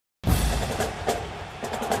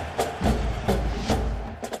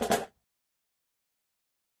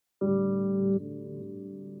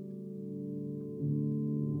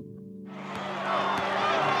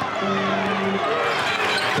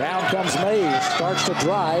James Mays starts to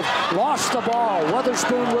drive, lost the ball.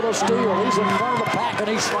 Weatherspoon with a steal. He's in front of the pack and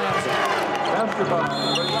he slams it.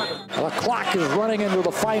 The clock is running into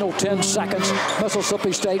the final 10 seconds.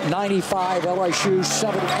 Mississippi State 95, LSU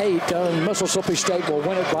 7-8, and Mississippi State will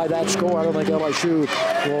win it by that score. I don't think LSU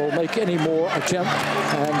will make any more attempt,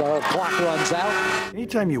 and the clock runs out.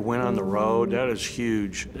 Anytime you win on the road, that is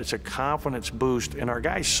huge. It's a confidence boost, and our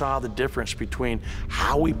guys saw the difference between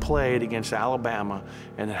how we played against Alabama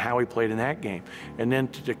and how we played in that game. And then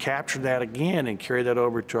to capture that again and carry that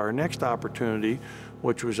over to our next opportunity,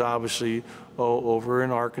 which was obviously over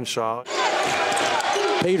in Arkansas.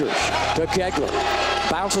 Peters to Kegler.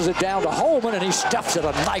 Bounces it down to Holman, and he stuffs it.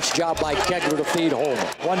 A nice job by Kegler to feed Holman.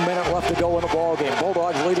 1 minute left to go in the ball game.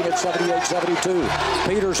 Bulldogs leading at 78-72.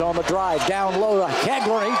 Peters on the drive, down low to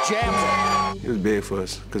Kegler, and he jams it. It was big for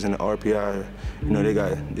us because in the RPI, you know,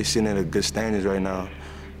 they're sitting at a good standards right now.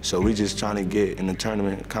 So we just trying to get in the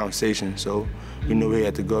tournament conversation. So we knew we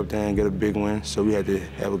had to go up there and get a big win. So we had to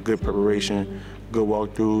have a good preparation, good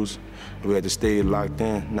walkthroughs. We had to stay locked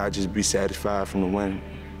in, not just be satisfied from the win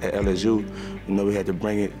at LSU. You know, we had to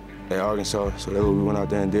bring it at Arkansas. So that's what we went out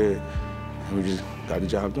there and did. And we just got the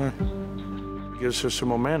job done. It gives us some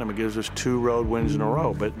momentum. It gives us 2 road wins in a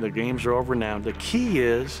row. But the games are over now. The key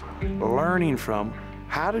is learning from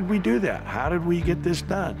how did we do that? How did we get this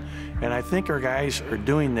done? And I think our guys are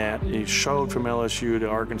doing that. It showed from LSU to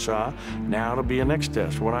Arkansas. Now it'll be a next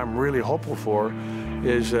test. What I'm really hopeful for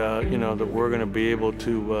is, you know, that we're going to be able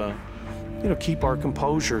to, you know, keep our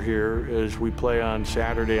composure here as we play on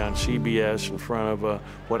Saturday on CBS in front of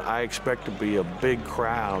what I expect to be a big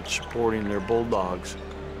crowd supporting their Bulldogs.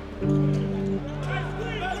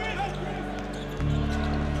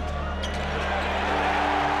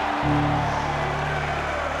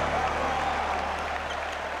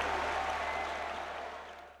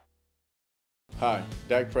 Hi,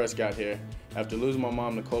 Dak Prescott here. After losing my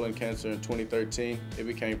mom to colon cancer in 2013, it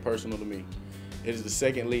became personal to me. It is the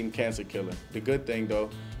second leading cancer killer. The good thing though,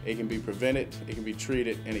 it can be prevented, it can be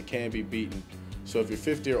treated, and it can be beaten. So if you're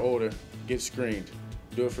 50 or older, get screened.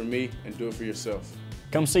 Do it for me and do it for yourself.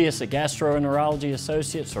 Come see us at Gastroenterology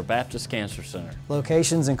Associates or Baptist Cancer Center.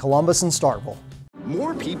 Locations in Columbus and Starkville.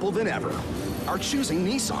 More people than ever are choosing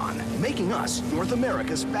Nissan, making us North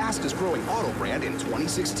America's fastest growing auto brand in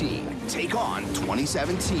 2016. Take on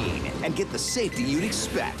 2017 and get the safety you'd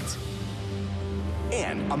expect.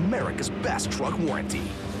 And America's best truck warranty.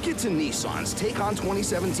 Get to Nissan's Take On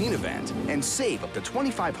 2017 event and save up to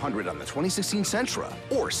 $2,500 on the 2016 Sentra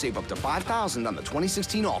or save up to $5,000 on the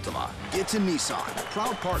 2016 Altima. Get to Nissan,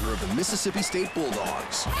 proud partner of the Mississippi State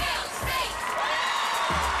Bulldogs.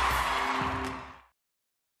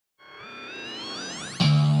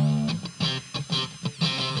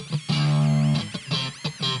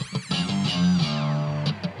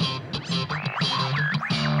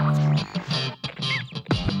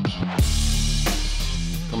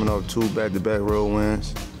 Coming off 2 back-to-back road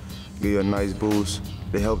wins, give you a nice boost.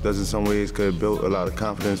 They helped us in some ways because it built a lot of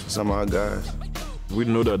confidence for some of our guys. We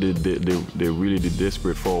know that they really did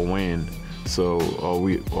desperate for a win, so all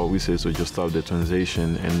we say is to just stop the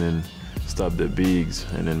transition and then stop the bigs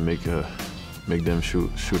and then make them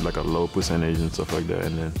shoot like a low percentage and stuff like that,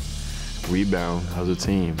 and then rebound as a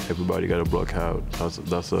team. Everybody got to block out.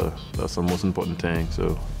 That's the most important thing.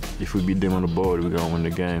 So if we beat them on the board, we're gonna win the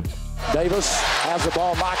game. Davis has the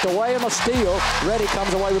ball knocked away and the steal. Reddy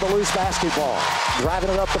comes away with a loose basketball. Driving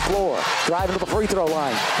it up the floor. Driving to the free throw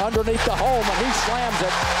line. Underneath the home, and he slams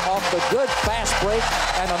it off the good fast break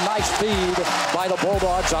and a nice feed by the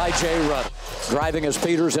Bulldogs, I.J. Rudd. Driving as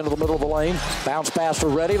Peters into the middle of the lane. Bounce pass for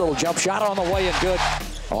Reddy. Little jump shot on the way and good.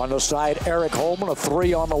 On the side, Eric Holman, a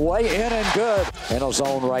 3 on the way, in and good. In a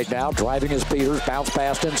zone right now, driving as Peters, bounce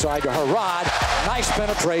pass inside to Herrod. Nice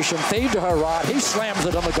penetration, feed to Herrod. He slams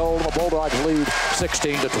it on the goal, and the Bulldogs lead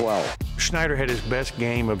 16-12. Schneider had his best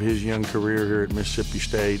game of his young career here at Mississippi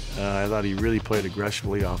State. I thought he really played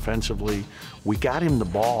aggressively offensively. We got him the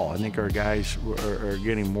ball. I think our guys are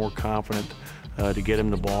getting more confident to get him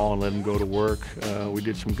the ball and let him go to work. We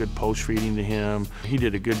did some good post feeding to him. He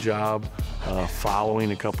did a good job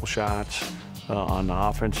following a couple shots on the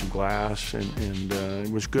offensive glass, and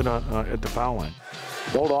it was good at the foul line.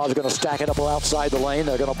 Bulldogs are going to stack it up outside the lane.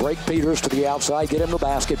 They're going to break Peters to the outside, get him the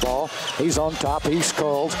basketball. He's on top, he's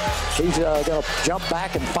curled. He's going to jump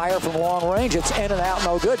back and fire from long range. It's in and out,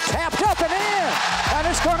 no good. Tapped up and in, and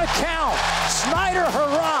it's going to count. Snyder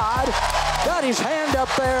Herrod got his hand up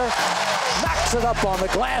there, knocks it up on the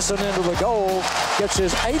glass and into the goal, gets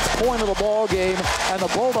his 8th point of the ball game, and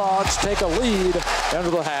the Bulldogs take a lead into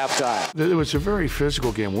the halftime. It was a very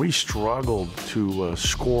physical game. We struggled to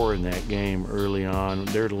score in that game early on.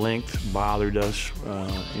 Their length bothered us,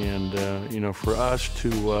 and you know, for us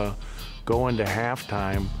to go into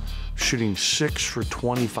halftime shooting 6 for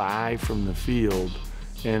 25 from the field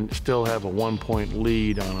and still have a 1-point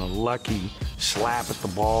lead on a lucky slap at the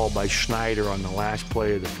ball by Schneider on the last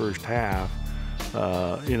play of the first half,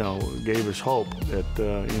 you know, gave us hope that,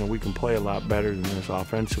 you know, we can play a lot better than this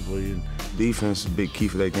offensively. Defense is a big key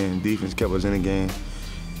for that game. Defense kept us in the game.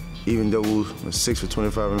 Even though we were 6 for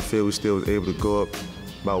 25 in the field, we still was able to go up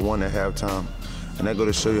by 1 at halftime. And that goes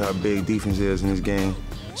to show you how big defense is in this game.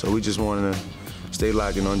 So we just wanted to stay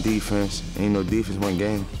locked in on defense, and you know, defense won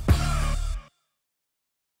game.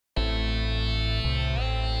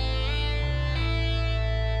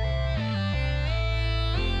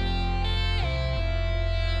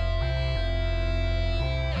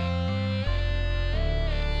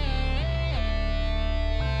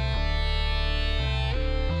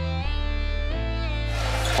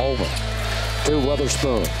 Holman to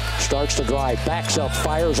Weatherspoon, starts to drive, backs up,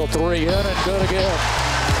 fires a 3 in, and good again.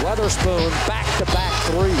 Weatherspoon back-to-back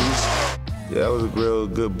threes. Yeah, that was a real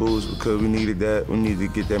good boost because we needed that. We needed to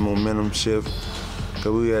get that momentum shift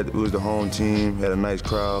because we was the home team, had a nice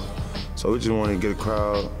crowd. So we just wanted to get a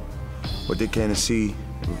crowd what they can see,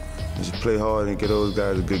 just play hard and get those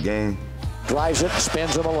guys a good game. Drives it,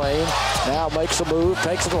 spins in the lane, now makes a move,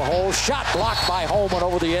 takes it to the hole, shot blocked by Holman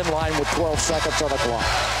over the end line with 12 seconds on the clock.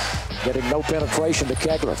 Getting no penetration to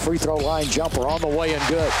Kegler. Free throw line jumper on the way and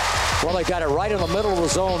good. Well, they got it right in the middle of the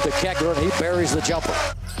zone to Kegler, and he buries the jumper.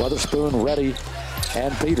 Weatherspoon, Reddy,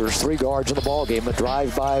 and Peters, 3 guards in the ball game. A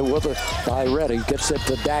drive by Reddy, gets it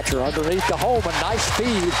to Datcher underneath to Holman. Nice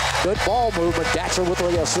speed, good ball movement. Datcher with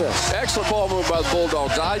the assist. Excellent ball movement by the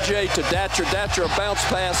Bulldogs. IJ to Datcher. Datcher a bounce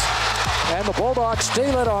pass. And the Bulldogs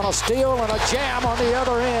steal it on a steal and a jam on the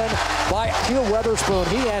other end by Hugh Weatherspoon.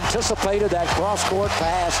 He anticipated that cross-court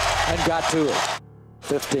pass and got to it.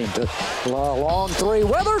 15 to long 3.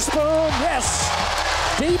 Weatherspoon, yes!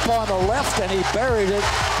 Deep on the left, and he buried it.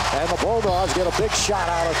 And the Bulldogs get a big shot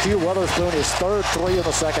out of Hugh Weatherspoon, his 3rd 3 in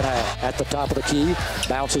the second half. At the top of the key,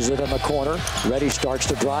 bounces it in the corner. Reddy starts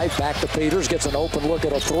to drive, back to Peters, gets an open look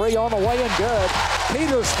at a 3 on the way and good.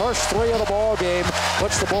 Peters' first 3 of the ball game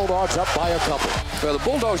puts the Bulldogs up by a couple. Well, the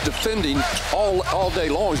Bulldogs defending all day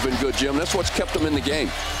long has been good, Jim. That's what's kept them in the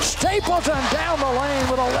game. Stapleton down the lane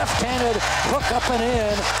with a left-handed hook up and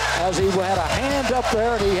in as he had a hand up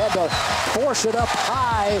there and he had to force it up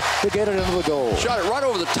high to get it into the goal. Shot it right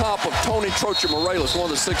over the top of Tony Trocher-Morales,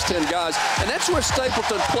 one of the 6'10 guys. And that's where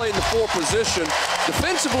Stapleton played in the 4 position.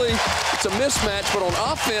 Defensively, it's a mismatch, but on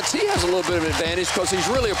offense, he has a little bit of an advantage because he's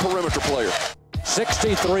really a perimeter player.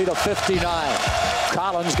 63 to 59.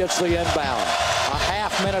 Collins gets the inbound. A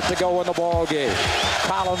half-minute to go in the ball game.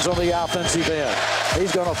 Collins on the offensive end.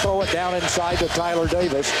 He's going to throw it down inside to Tyler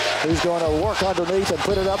Davis. He's going to work underneath and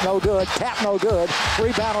put it up no good. Tap no good.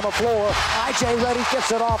 Rebound on the floor. IJ Reddy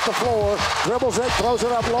gets it off the floor. Dribbles it, throws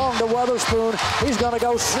it up long to Weatherspoon. He's going to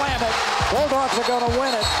go slam it. Bulldogs are going to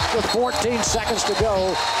win it with 14 seconds to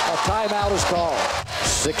go. A timeout is called.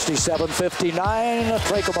 67-59.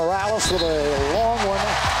 Traco Morales with a long one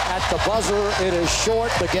at the buzzer. It is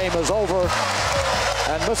short. The game is over.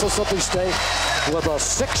 And Mississippi State with a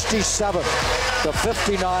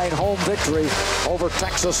 67-59 home victory over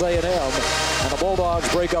Texas A&M. And the Bulldogs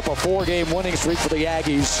break up a 4-game winning streak for the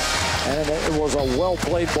Aggies. And it was a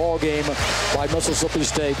well-played ball game by Mississippi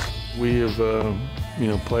State. We have, you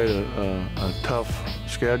know, played a tough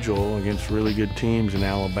schedule against really good teams in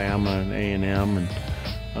Alabama and A&M, and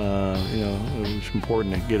you know, it was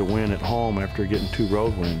important to get a win at home after getting 2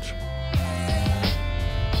 road wins.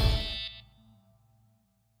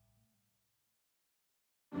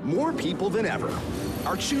 More people than ever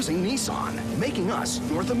are choosing Nissan, making us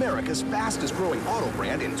North America's fastest growing auto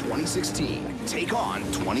brand in 2016. Take on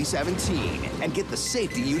 2017 and get the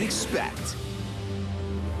safety you'd expect.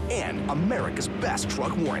 And America's best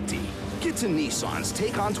truck warranty. Get to Nissan's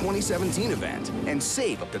Take On 2017 event and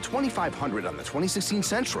save up to $2,500 on the 2016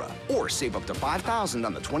 Sentra or save up to $5,000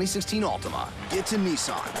 on the 2016 Altima. Get to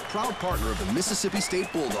Nissan, proud partner of the Mississippi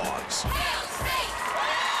State Bulldogs.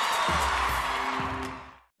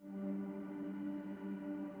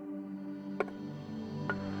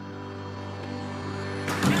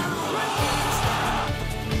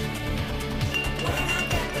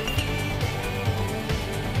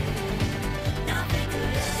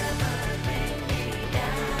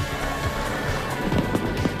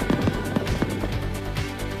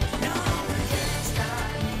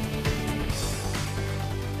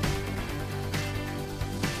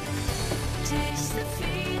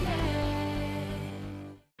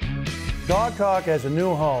 Dog Talk has a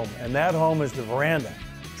new home, and that home is the Veranda.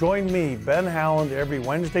 Join me, Ben Howland, every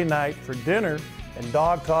Wednesday night for dinner and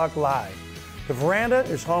Dog Talk Live. The Veranda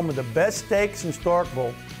is home of the best steaks in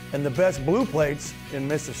Starkville and the best blue plates in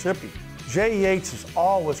Mississippi. Jay Yates is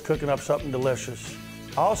always cooking up something delicious.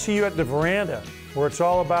 I'll see you at the Veranda, where it's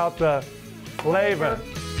all about the flavor.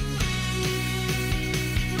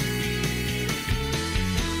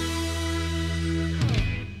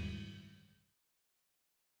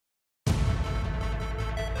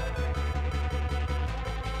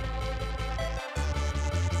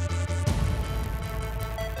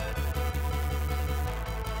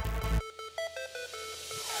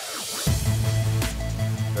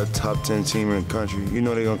 A top 10 team in the country, you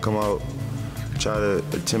know they're gonna come out, try to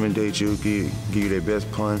intimidate you, give you their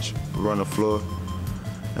best punch, run the floor.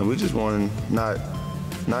 And we just want to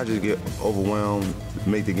not just get overwhelmed,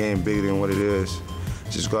 make the game bigger than what it is.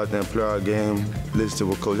 Just go out there and play our game, listen to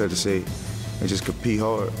what coach had to say, and just compete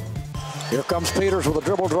hard. Here comes Peters with a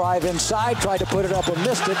dribble drive inside, tried to put it up and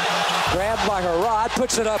missed it. Grabbed by Harrod,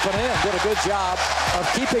 puts it up and in. Did a good job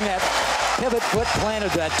of keeping that pivot foot planted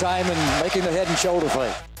that time and making the head and shoulder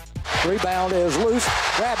fake. Rebound is loose,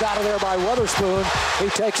 grabbed out of there by Weatherspoon. He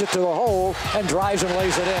takes it to the hole and drives and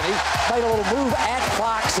lays it in. He made a little move at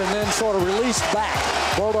Fox and then sort of released back.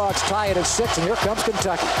 Bulldogs tie it at 6, and here comes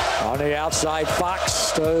Kentucky. On the outside,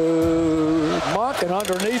 Fox to Monk, and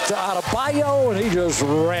underneath to Adebayo, and he just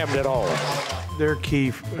rammed it home. Their key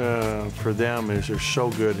for them is they're so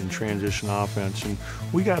good in transition offense, and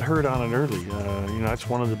we got hurt on it early. You know, that's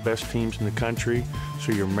one of the best teams in the country,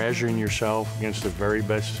 so you're measuring yourself against the very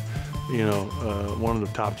best, you know, one of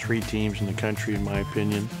the top 3 teams in the country, in my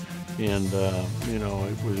opinion. And, you know,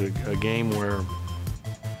 it was a game where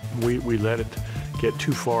we let it get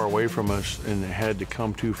too far away from us and had to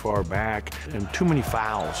come too far back, and too many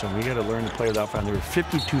fouls, and we got to learn to play with that foul. There were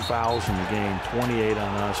 52 fouls in the game, 28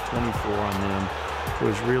 on us, 24 on them. It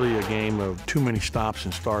was really a game of too many stops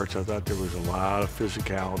and starts. I thought there was a lot of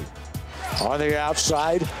physicality. On the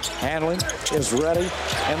outside, Handling is ready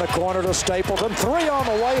in the corner to Stapleton. 3 on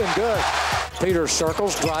the way and good. Peters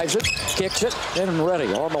circles, drives it, kicks it, and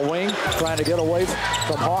ready. On the wing, trying to get away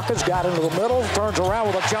from Hawkins. Got into the middle, turns around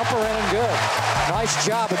with a jumper in and good. Nice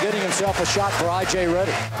job of getting himself a shot for I.J.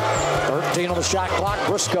 Reddy. 13 on the shot clock.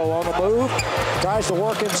 Briscoe on the move. Tries to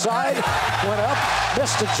work inside. Went up.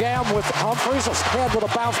 Missed a jam with Humphreys. Head with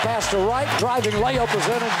a bounce pass to right. Driving layup is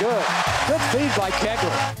in and good. Good feed by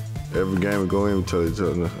Kegler. Every game we go in, we tell each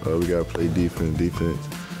other, we got to play defense. Defense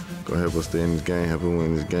going to help us stay in this game, help us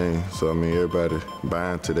win this game. So, I mean, everybody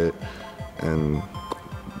buying to that and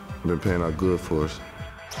been playing out good for us.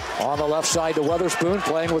 On the left side to Weatherspoon,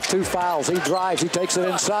 playing with 2 fouls. He drives, he takes it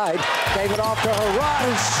inside, gave it off to Harrod,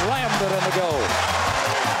 who slammed it in the goal.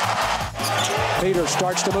 Peters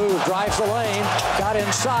starts to move, drives the lane, got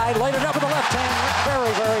inside, laid it up with the left hand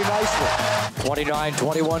very, very nicely.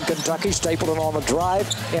 29-21 Kentucky. Stapleton on the drive,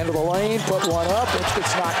 into the lane, put one up, it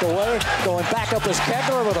gets knocked away. Going back up is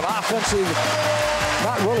Kegler with an offensive,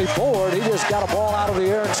 not really board, he just got a ball out of the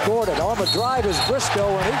air and scored it. On the drive is Briscoe,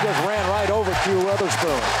 and he just ran right over Q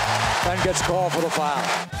Weatherspoon and gets called for the foul.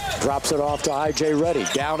 Drops it off to I.J. Reddy.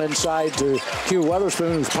 Down inside to Q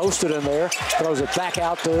Weatherspoon, who's posted in there. Throws it back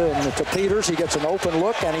out to Peters. He gets an open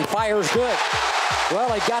look, and he fires good.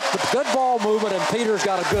 Well, he got the good ball movement, and Peters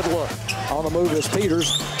got a good look. On the move is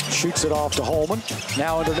Peters. Shoots it off to Holman.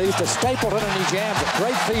 Now underneath to Stapleton, and he jams it.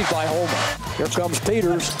 Great feed by Holman. Here comes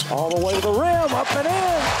Peters all the way to the rim, up and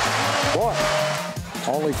in. Boy.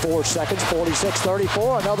 Only 4 seconds,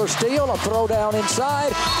 46-34, another steal, a throw down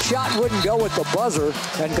inside. Shot wouldn't go at the buzzer,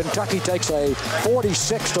 and Kentucky takes a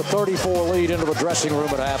 46-34 lead into the dressing room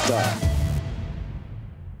at halftime.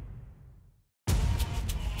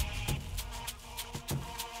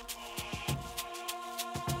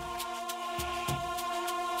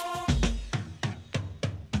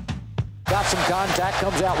 Got some contact,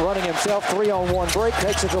 comes out running himself, 3-on-1 break,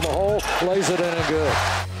 takes it to the hole, lays it in and good.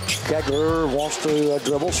 Kegler wants to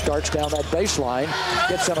dribble, starts down that baseline,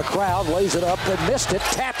 gets in a crowd, lays it up and missed it,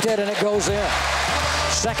 tapped it, and it goes in.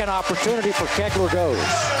 Second opportunity for Kegler goes.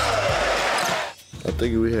 I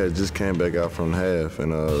think we had just came back out from half,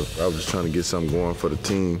 and I was just trying to get something going for the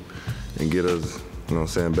team and get us, you know what I'm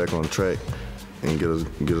saying, back on track and get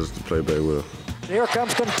us to play back well. Here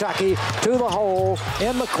comes Kentucky to the hole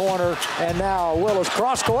in the corner, and now Willis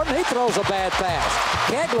cross court, and he throws a bad pass.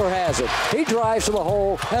 Kegler has it. He drives to the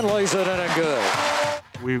hole and lays it in and good.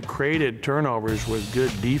 We've created turnovers with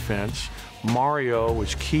good defense. Mario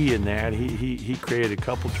was key in that. He created a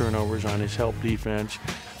couple turnovers on his help defense,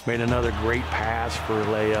 made another great pass for a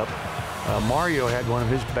layup. Mario had one of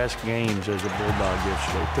his best games as a Bulldog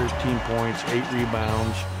yesterday. 13 points, 8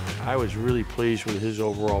 rebounds. I was really pleased with his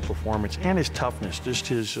overall performance and his toughness, just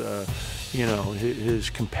his,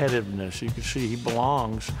 his competitiveness. You can see he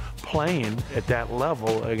belongs playing at that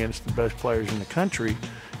level against the best players in the country,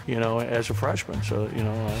 as a freshman. So,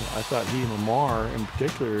 I thought he and Lamar in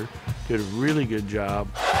particular did a really good job.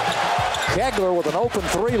 Kegler with an open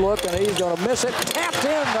 3 look, and he's going to miss it. Tapped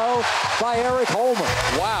in, though, by Eric Holman.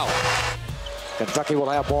 Wow. Kentucky will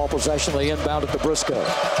have ball possession. They inbound it to Briscoe.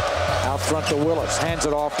 Out front to Willis. Hands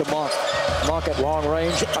it off to Monk. Monk at long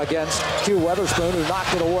range against Q Weatherspoon, who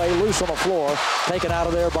knocked it away loose on the floor. Taken out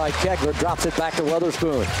of there by Kegler. Drops it back to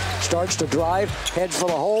Weatherspoon. Starts to drive. Heads for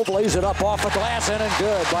the hole. Lays it up off the glass. In and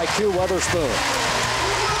good by Q Weatherspoon.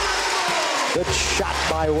 Good shot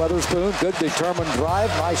by Weatherspoon. Good determined drive.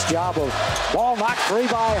 Nice job of ball knocked free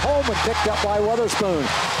by Holman. Picked up by Weatherspoon.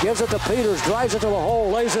 Gives it to Peters. Drives it to the hole.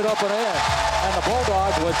 Lays it up and in. And the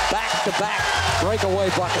Bulldogs with back-to-back breakaway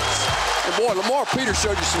buckets. And boy, Lamar Peters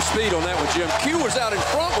showed you some speed on that one, Jim. Q was out in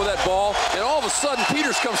front with that ball, and all of a sudden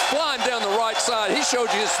Peters comes flying down the right side. He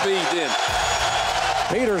showed you his speed then.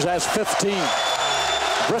 Peters has 15.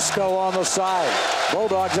 Briscoe on the side.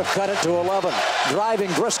 Bulldogs have cut it to 11.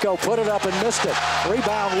 Driving Briscoe, put it up and missed it.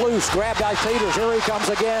 Rebound loose, grabbed by Peters. Here he comes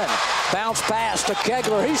again. Bounce pass to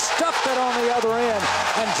Kegler. He stuffed it on the other end.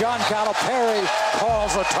 And John Calipari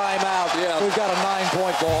calls a timeout. Yeah. We've got a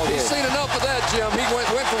 9-point ball game. He's seen enough of that, Jim. He went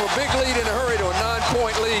from a big lead in a hurry to a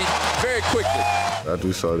 9-point lead very quickly. After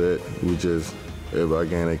we saw that, everybody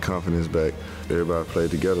gained their confidence back. Everybody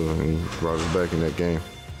played together and brought us back in that game.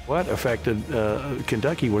 What affected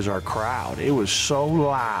Kentucky was our crowd. It was so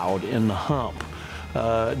loud in the hump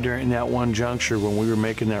during that one juncture when we were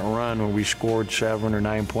making that run when we scored 7 or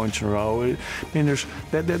 9 points in a row.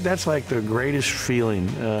 That's like the greatest feeling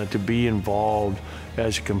to be involved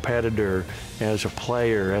as a competitor, as a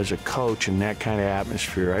player, as a coach in that kind of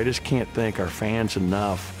atmosphere. I just can't thank our fans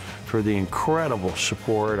enough for the incredible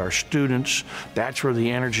support. Our students, that's where the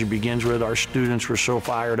energy begins with. Our students were so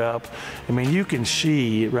fired up. I mean, you can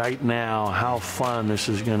see right now how fun this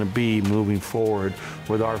is going to be moving forward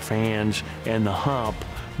with our fans and the hump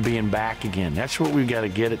being back again. That's what we've got to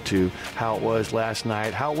get it to, how it was last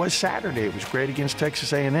night, how it was Saturday. It was great against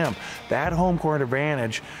Texas A&M. That home court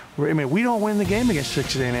advantage, I mean, we don't win the game against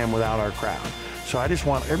Texas A&M without our crowd. So I just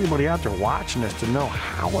want everybody out there watching us to know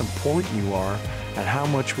how important you are and how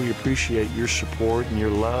much we appreciate your support and your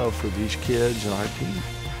love for these kids and our team.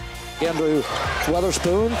 Andrew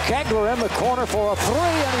Weatherspoon, Kegler in the corner for a 3,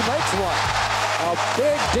 and he makes one. A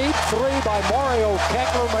big, deep 3 by Mario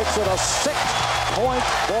Kegler makes it a 6-point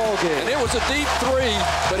ball game. And it was a deep 3,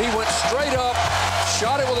 but he went straight up,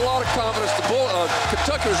 shot it with a lot of confidence.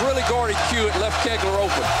 Kentucky was really guarding Q and left Kegler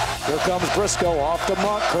open. Here comes Briscoe off to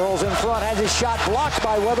Monk, curls in front, has his shot blocked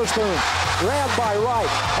by Weatherspoon. Grabbed by Wright,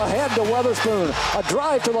 ahead to Weatherspoon. A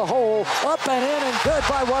drive to the hole, up and in and good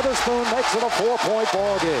by Weatherspoon, makes it a 4-point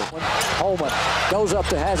ball game. Holman goes up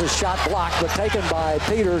to has his shot blocked, but taken by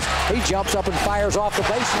Peters. He jumps up and fires off the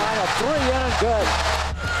baseline, a 3 in and good.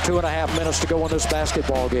 2.5 minutes to go in this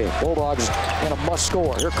basketball game. Bulldogs in a must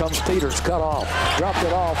score. Here comes Peters, cut off, dropped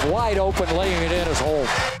it off, wide open, laying it in is home.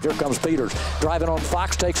 Here comes Peters, driving on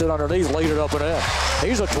Fox, takes it underneath, laid it up and in.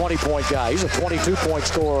 He's a 20-point guy. He's a 22-point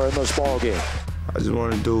scorer in this ball game. I just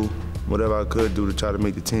wanted to do whatever I could do to try to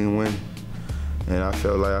make the team win. And I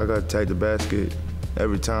felt like I got to take the basket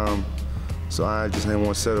every time. So I just didn't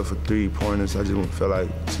want to settle for 3-pointers. I just felt like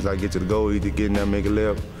since I get to the goal, either get in there, make a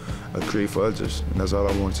layup, or create for others. And that's all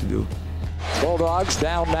I wanted to do. Bulldogs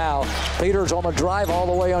down now. Peters on the drive all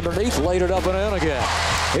the way underneath, laid it up and in again.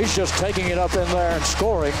 He's just taking it up in there and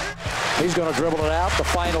scoring. He's going to dribble it out. The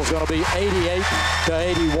final's going to be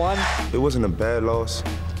 88-81. It wasn't a bad loss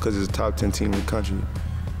because it's a top 10 team in the country.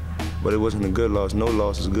 But it wasn't a good loss. No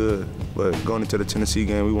loss is good. But going into the Tennessee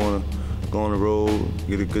game, we want to go on the road,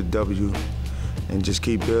 get a good W, and just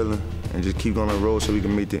keep building and just keep going on the road so we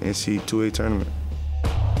can make the NCAA tournament.